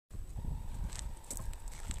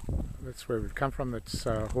that's where we've come from. That's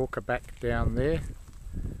Hawker back down there,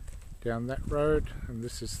 down that road, and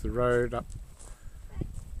this is the road up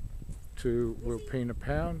to Wilpena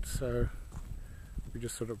Pound. So we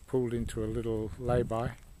just sort of pulled into a little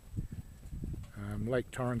lay-by.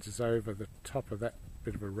 Lake Torrens is over the top of that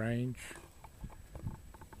bit of a range,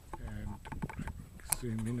 and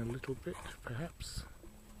zoom in a little bit perhaps.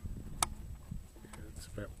 Yeah, it's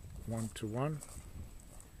about 1:1.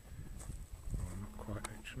 Oh, not quite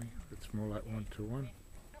actually, it's more like 1:1.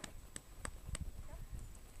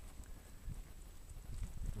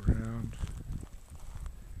 Round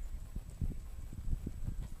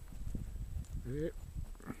there.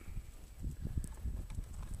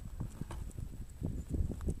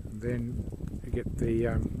 Then you get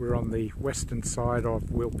the, we're on the western side of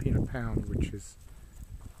Wilpena Pound, which is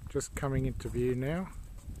just coming into view now,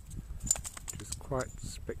 which is quite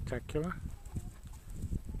spectacular.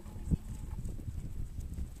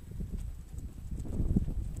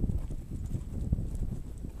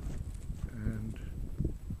 And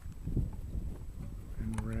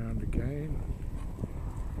around again,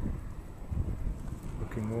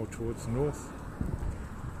 looking more towards the north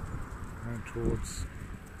and towards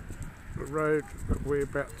the road that we're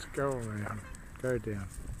about to go down.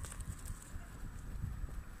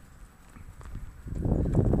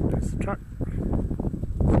 There's the truck.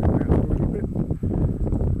 Zoom out a little bit.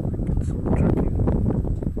 It's all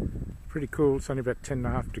trucking. Pretty cool. It's only about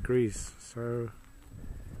 10.5 degrees, so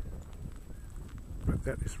but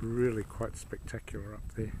that is really quite spectacular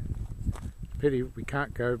up there. Pity we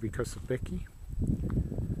can't go because of Becky,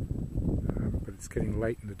 but it's getting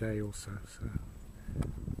late in the day also, so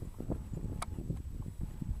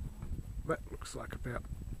that looks like about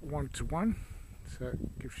 1:1, so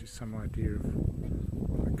it gives you some idea of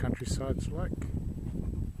what the countryside's like.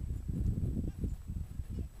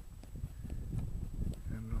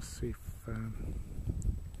 And I'll see if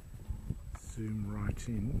zoom right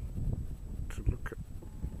in to look at.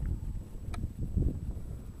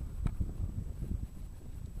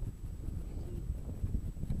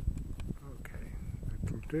 Okay,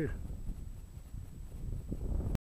 that'll do.